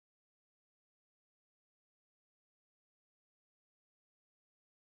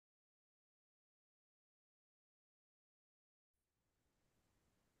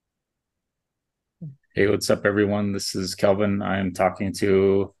Hey, what's up, everyone? This is Kelvin. I'm talking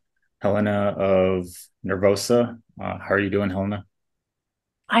to Helena of Nervosa. How are you doing, Helena?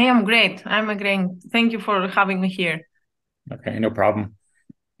 I am great. I'm great. Thank you for having me here. Okay, no problem.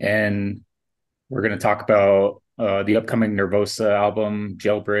 And we're going to talk about the upcoming Nervosa album,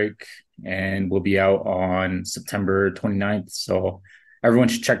 Jailbreak, and will be out on September 29th. So everyone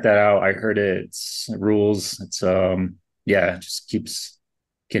should check that out. I heard it rules. Yeah, it just keeps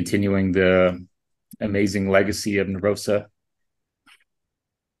continuing the amazing legacy of Nervosa.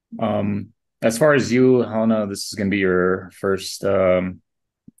 As far as you, Helena, this is going to be your first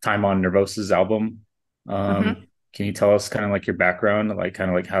time on Nervosa's album. hmm Can you tell us kind of like your background, like kind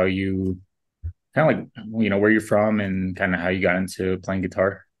of like how you kind of like where you're from and kind of how you got into playing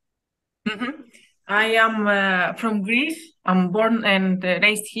guitar? hmm I am from Greece. I'm born and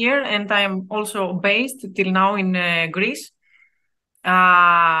raised here, and I am also based till now in Greece.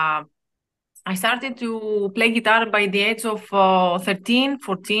 Uh, I started to play guitar by the age of 13,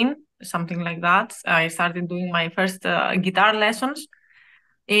 14, something like that. I started doing my first guitar lessons.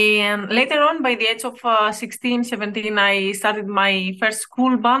 And later on, by the age of 16, 17, I started my first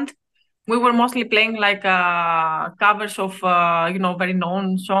school band. We were mostly playing like covers of, very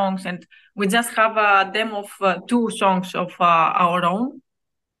known songs. And we just have a demo of two songs of our own.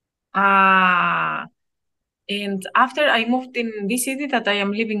 Uh, and after I moved in this city that I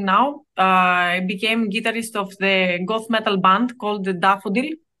am living now, I became guitarist of the goth metal band called the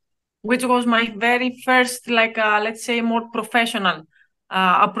Daffodil, which was my very first, like, let's say, more professional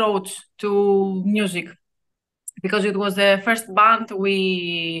approach to music because it was the first band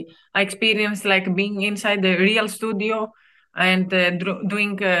we I experienced like being inside the real studio and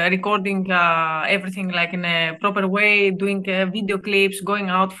doing recording everything like in a proper way, doing video clips, going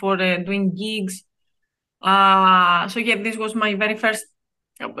out for doing gigs. So yeah, this was my very first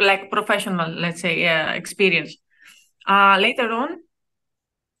like professional, let's say, experience. Later on,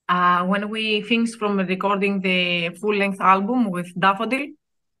 when we finished from recording the full-length album with Daffodil,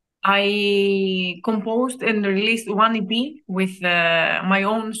 I composed and released one EP with my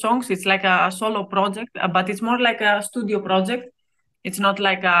own songs. It's like a solo project, but it's more like a studio project. It's not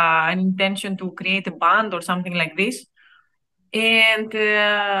like an intention to create a band or something like this. And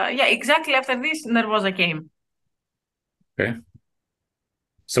yeah, exactly after this, Nervosa came. Okay.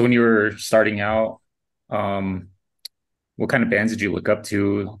 So when you were starting out, um, what kind of bands did you look up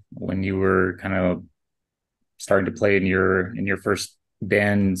to when you were kind of starting to play in your first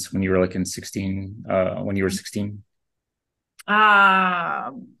bands when you were like in 16, when you were 16?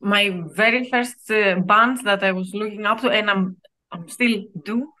 Uh, my very first band that I was looking up to, and I'm still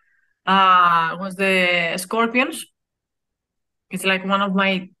do, was the Scorpions. It's like one of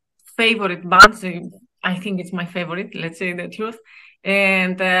my favorite bands. I think it's my favorite, let's say the truth.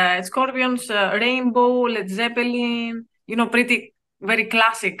 And Scorpions, Rainbow, Led Zeppelin, pretty very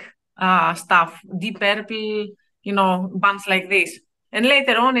classic stuff. Deep Purple, bands like this. And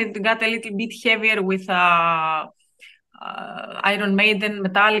later on, it got a little bit heavier with Iron Maiden,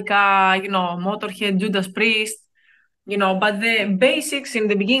 Metallica, Motorhead, Judas Priest, but the basics in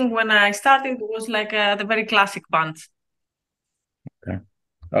the beginning when I started was like the very classic bands. Okay.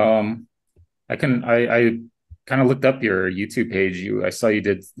 Um, I kind of looked up your YouTube page. I saw you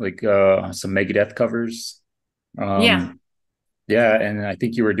did like some Megadeth covers. Yeah. Um, yeah, and I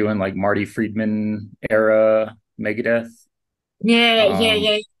think you were doing like Marty Friedman era Megadeth. Yeah, yeah, Um,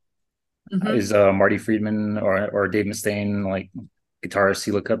 yeah. hmm is Marty Friedman or Dave Mustaine like guitarists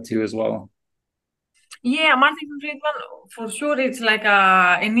you look up to as well? Yeah, Martin Friedman, for sure, it's like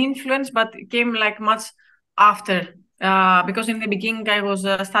an influence, but it came like much after. Because in the beginning, I was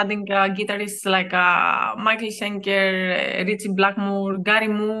studying guitarists like Michael Schenker, Richie Blackmore, Gary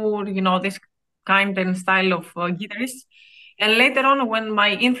Moore, this kind and style of guitarists. And later on, when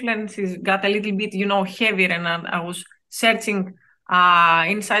my influences got a little bit, heavier, and I was searching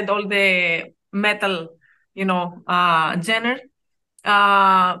inside all the metal, genre,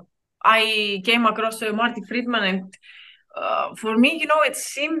 uh, I came across Marty Friedman, and for me, it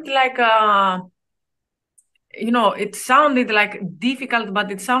seemed like, it sounded like difficult,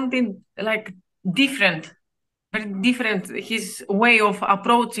 but it sounded like different, very different, his way of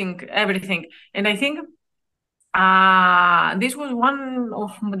approaching everything. And I think this was one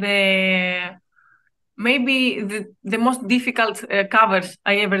of maybe the most difficult covers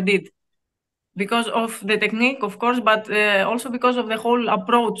I ever did because of the technique, of course, but also because of the whole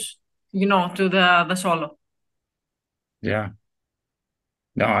approach, to the solo. Yeah.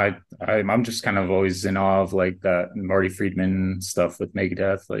 No, I'm just kind of always in awe of like that Marty Friedman stuff with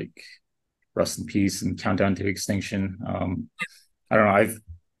Megadeth, like Rust in Peace and Countdown to Extinction. I don't know.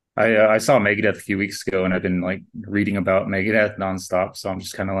 I saw Megadeth a few weeks ago, and I've been like reading about Megadeth nonstop. So I'm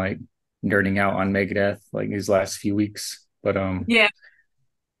just kind of like nerding out on Megadeth like these last few weeks. But Yeah.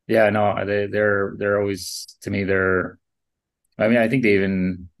 yeah, no, they're always to me they're. I mean, I think they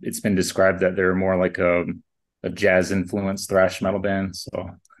even it's been described that they're more like a jazz influenced thrash metal band.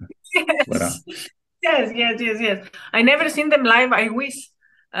 So, but Yes. Yes. I never seen them live. I wish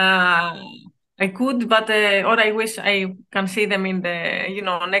uh, I could, but or I wish I can see them in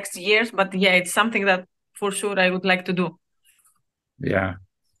the next years. But yeah, it's something that for sure I would like to do. yeah.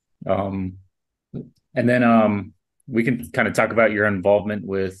 Um, and then we can kind of talk about your involvement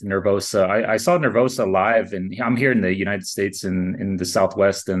with Nervosa. I saw Nervosa live, and I'm here in the United States in the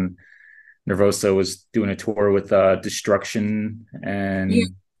Southwest, and Nervosa was doing a tour with Destruction, and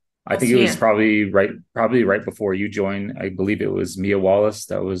I think Yes, it was yeah. probably right before you joined. I believe it was Mia Wallace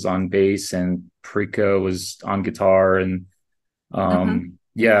that was on bass, and Prika was on guitar, and Mm-hmm.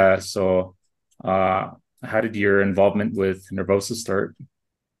 yeah. So, uh, how did your involvement with Nervosa start?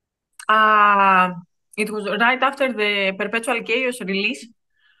 Uh, it was right after the Perpetual Chaos release.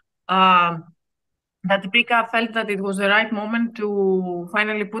 Um, that Brika felt that it was the right moment to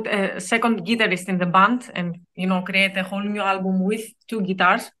finally put a second guitarist in the band and create a whole new album with two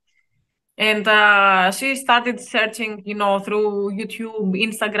guitars. And she started searching, through YouTube,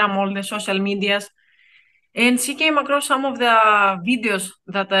 Instagram, all the social medias, and she came across some of the videos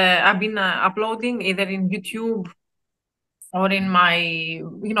that I've been uploading either in YouTube or in my,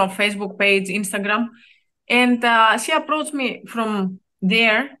 Facebook page, Instagram. And she approached me from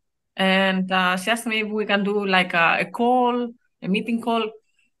there, and she asked me if we can do like a call, a meeting call.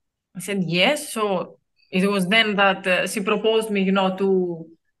 I said yes. So it was then that she proposed me, to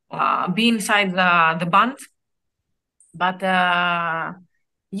be inside the band. But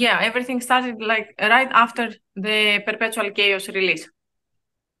yeah, everything started like right after the Perpetual Chaos release.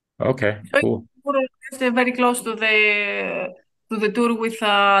 Okay, So cool. it's very close to the tour with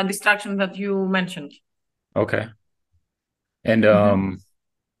Distraction that you mentioned. Okay, and Mhm.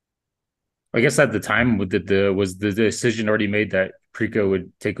 I guess at the time, did the was the decision already made that Prika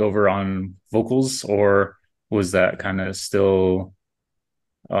would take over on vocals, or was that kind of still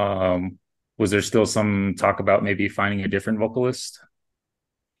um was there still some talk about maybe finding a different vocalist?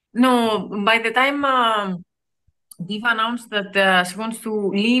 No, by the time Diva announced that she wants to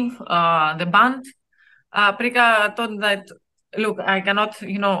leave the band, Prika thought that, look, I cannot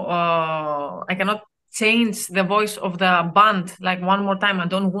change the voice of the band like one more time. I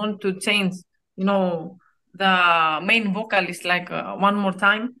don't want to change, the main vocalist like one more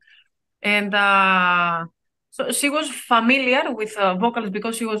time. And so she was familiar with vocals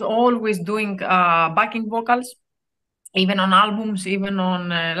because she was always doing backing vocals, even on albums, even on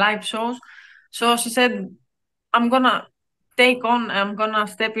live shows. So she said, I'm gonna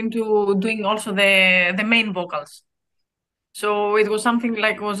step into doing also the main vocals. So it was something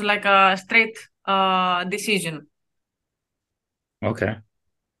like was like a straight decision. Okay,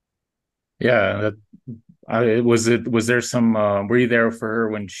 yeah, that I was it was there some were you there for her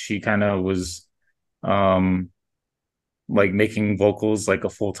when she kind of was um like making vocals like a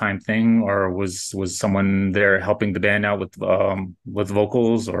full-time thing, or was someone there helping the band out with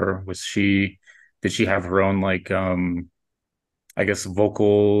vocals, or was she did she have her own like I guess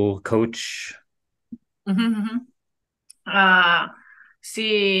vocal coach? Mhm. uh,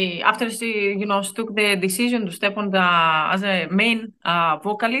 she took the decision to step on the as a main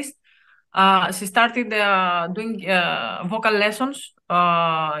vocalist. She started doing vocal lessons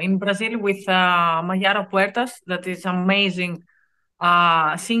in Brazil with Mayara Puertas, that is amazing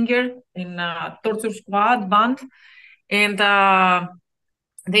singer in Torture Squad band, and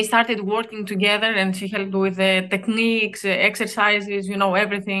they started working together, and she helped with the techniques, exercises,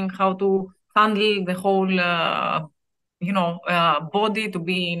 everything, how to handle the whole body to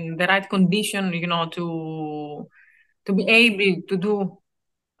be in the right condition, to be able to do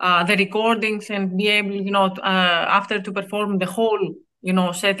the recordings and be able, after to perform the whole,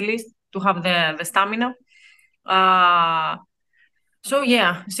 set list, to have the stamina. Uh, so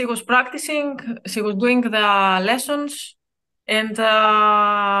yeah, she was practicing, she was doing the lessons, and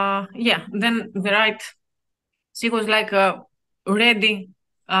yeah, then the right, she was like ready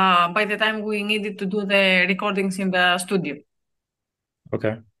by the time we needed to do the recordings in the studio.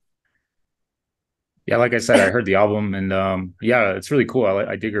 Okay. Yeah, like I said, I heard the album, and yeah, it's really cool.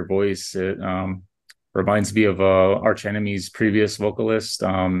 I dig her voice. It reminds me of Arch Enemy's previous vocalist,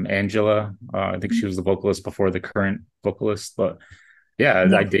 Angela. I think she was the vocalist before the current vocalist, but yeah, I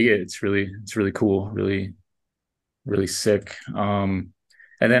Yeah. dig it. It's really cool, really sick.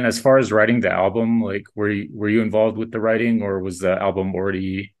 And then as far as writing the album, like were you involved with the writing, or was the album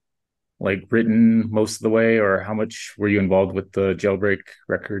already like written most of the way, or how much were you involved with the Jailbreak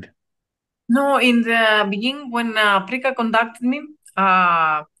record? No, in the beginning, when Prika contacted me,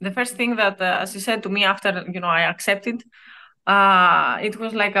 the first thing that she said to me after, I accepted, it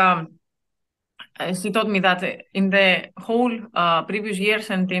was like, she told me that in the whole previous years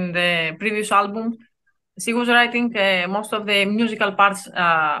and in the previous album, she was writing most of the musical parts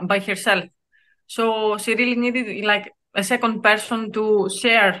by herself. So she really needed like a second person to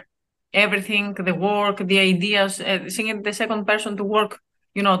share everything, the work, the ideas. She needed the second person to work,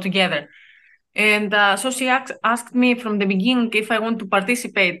 together. And so she asked me from the beginning if I want to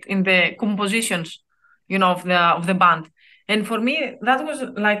participate in the compositions, of the band. And for me, that was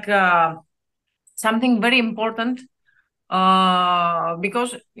like something very important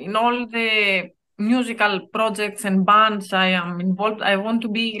because in all the musical projects and bands I am involved, I want to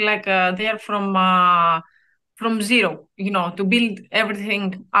be like there from zero, to build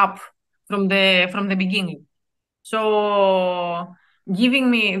everything up from the beginning. So giving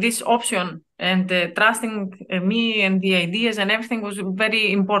me this option and trusting me and the ideas and everything was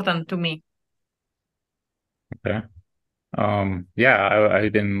very important to me. Okay. Yeah,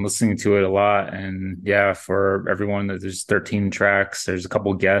 I've been listening to it a lot, and yeah, for everyone, there's 13 tracks. There's a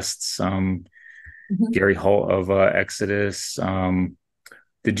couple guests. Mhm. Gary Holt of Exodus.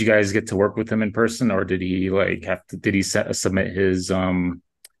 Did you guys get to work with him in person, or did he like have to? Did he submit his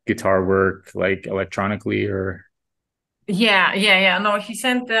guitar work like electronically, or Yeah, yeah, yeah. No, he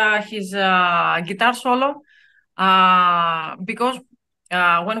sent his guitar solo because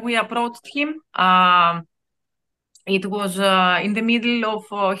when we approached him, it was in the middle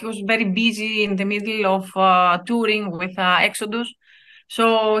of, he was very busy in the middle of touring with Exodus.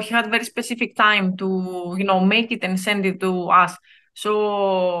 So he had very specific time to, make it and send it to us.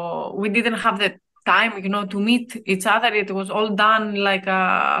 So we didn't have the time, to meet each other. It was all done like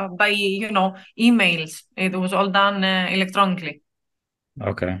by, emails. It was all done electronically.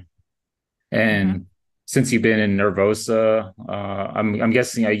 okay? Mhm. And since you've been in Nervosa, I'm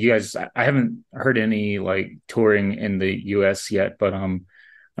guessing you guys. I haven't heard any like touring in the U.S. yet, but I'm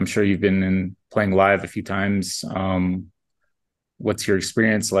sure you've been in playing live a few times. What's your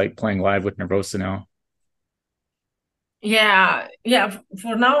experience like playing live with Nervosa now? Yeah, yeah.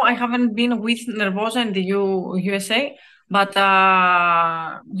 For now, I haven't been with Nervosa in the USA, but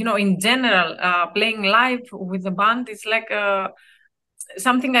in general, playing live with the band is like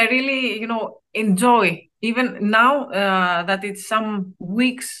something I really, enjoy. Even now that it's some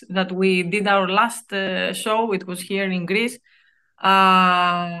weeks that we did our last show, it was here in Greece.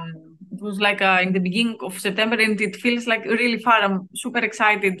 Uh, it was like in the beginning of September, and it feels like really far. I'm super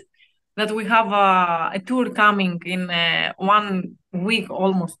excited that we have a tour coming in 1 week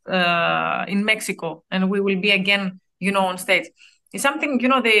almost in Mexico, and we will be again, on stage. It's something,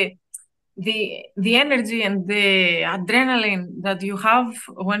 the energy and the adrenaline that you have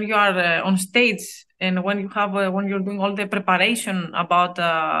when you are on stage and when you're doing all the preparation about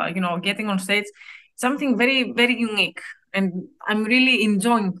getting on stage, something very very unique, and I'm really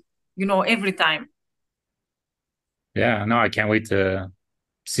enjoying every time. Yeah, no, I can't wait to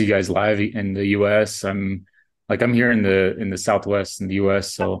see you guys live in the US. I'm here in the Southwest in the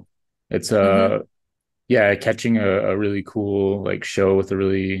US, so it's Hmm. yeah, catching a really cool like show with a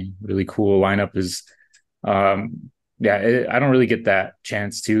really cool lineup is yeah, I don't really get that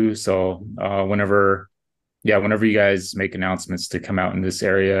chance to. So whenever you guys make announcements to come out in this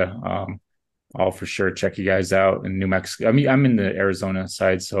area, I'll for sure check you guys out in New Mexico. I mean, I'm in the Arizona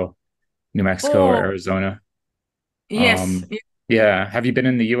side, so New Mexico or Oh, Arizona. yes. Um, yeah. Have you been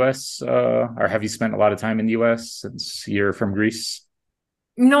in the US or have you spent a lot of time in the US since you're from Greece?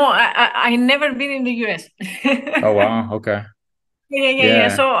 No, I never been in the US. Oh Yeah, wow, okay. yeah, yeah. Yeah.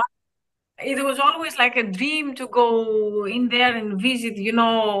 So it was always like a dream to go in there and visit,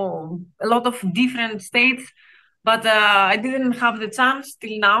 a lot of different states. But I didn't have the chance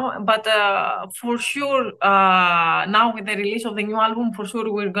till now. But for sure, now with the release of the new album, for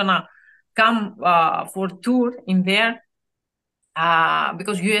sure we're gonna come for tour in there.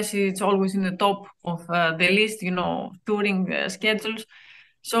 Because US is always in the top of the list, touring schedules.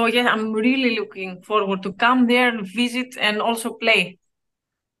 So yeah, I'm really looking forward to come there, visit, and also play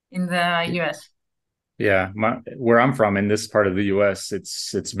in the US. Yeah, where I'm from in this part of the US,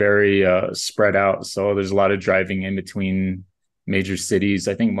 it's very spread out. So there's a lot of driving in between major cities.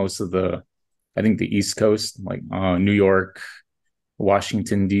 I think the East Coast, like New York,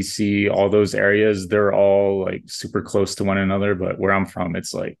 Washington, D.C., all those areas, they're all like super close to one another. But where I'm from,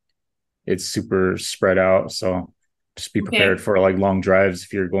 it's like it's super spread out. So just be prepared Okay. for like long drives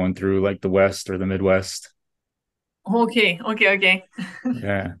if you're going through like the West or the Midwest. Okay. Okay. Okay.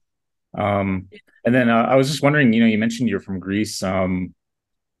 Yeah. Um, and then I was just wondering, you mentioned you're from Greece.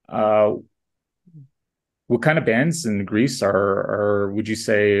 Uh, what kind of bands in Greece are would you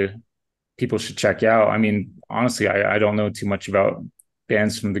say people should check out? I mean, honestly, I don't know too much about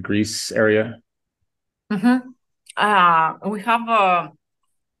bands from the Greece area. Mm-hmm. We have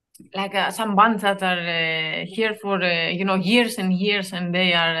some bands that are here for years and years, and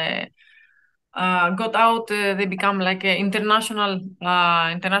they are got out. They become like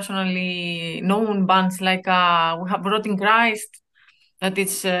internationally known bands. Like we have Rotting Christ, that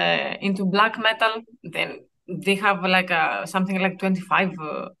is into black metal. Then they have like something like 25,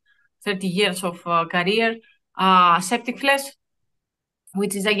 30 years of career. Septic Flesh,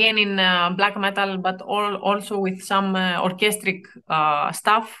 which is again in black metal, but also with some orchestric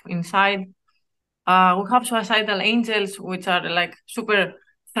stuff inside. We have Suicidal Angels, which are like super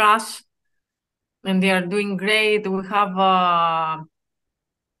thrash, and they are doing great. We have,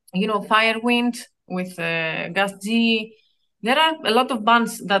 Firewind with Gus G. There are a lot of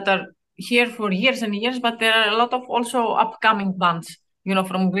bands that are here for years and years, but there are a lot of also upcoming bands,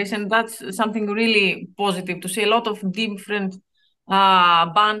 from Greece, and that's something really positive to see a lot of different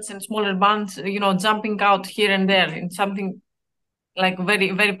bands and smaller bands, jumping out here and there in something like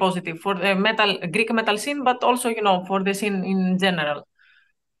very, very positive for the Greek metal scene, but also, for the scene in general.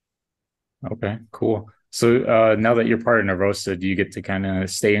 Okay, cool. So now that you're part of Nervosa, do you get to kind of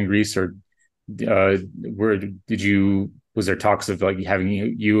stay in Greece, or where did you? Was there talks of like having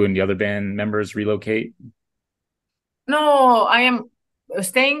you and the other band members relocate? No, I'm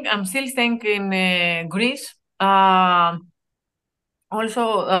still staying in Greece.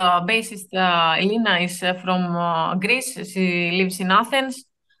 Also, bassist Elena is from Greece. She lives in Athens.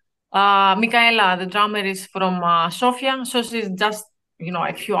 Michaela, the drummer, is from Sofia. So she's just,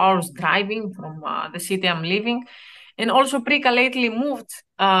 a few hours driving from the city I'm living. And also, Prika lately moved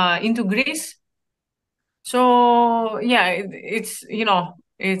into Greece. So, yeah, it's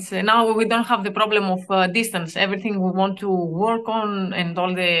now we don't have the problem of distance. Everything we want to work on and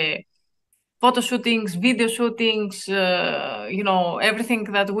all the photo shootings, video shootings, everything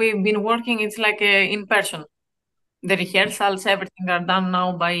that we've been working, it's like in person. The rehearsals, everything are done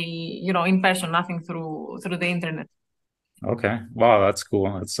now by, in person, nothing through the internet. Okay, wow, that's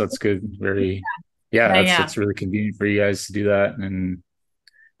cool. That's good. Very, yeah, Yeah, that's yeah. really convenient for you guys to do that. And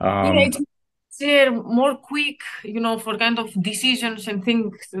Yeah, um, it's more quick, for kind of decisions and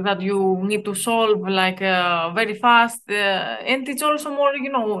things that you need to solve like very fast. And it's also more,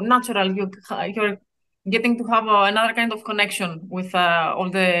 natural. You're getting to have another kind of connection with all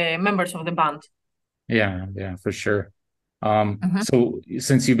the members of the band. yeah, yeah, for sure. Mhm. So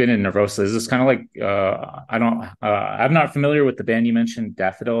since you've been in Nervosa, is this kind of like I don't I'm not familiar with the band you mentioned,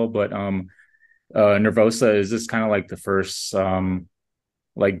 Daffodil, but Nervosa, is this kind of like the first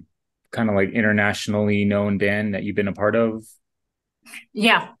like kind of like internationally known band that you've been a part of?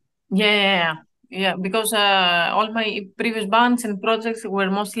 Yeah, yeah, yeah, yeah. Yeah, because all my previous bands and projects were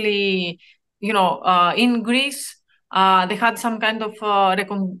mostly, in Greece. They had some kind of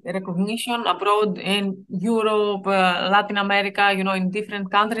recognition abroad in Europe, Latin America, in different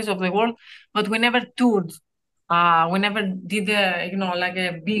countries of the world, but we never toured. We never did, like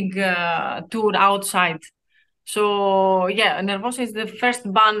a big tour outside. So yeah, Nervosa is the first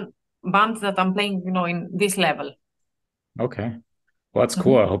band that I'm playing, in this level. Okay. Well, that's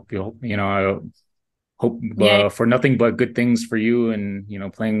cool. Mhm. I hope I hope Yeah. for nothing but good things for you and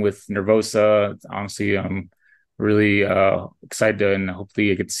playing with Nervosa. Honestly, I'm really excited to, and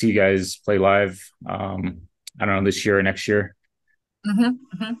hopefully I get to see you guys play live. I don't know, this year or next year.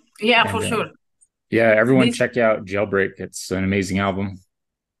 Yeah, for And sure. yeah, everyone This, check out Jailbreak. It's an amazing album.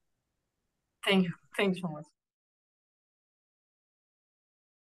 thank you. Thank you so much.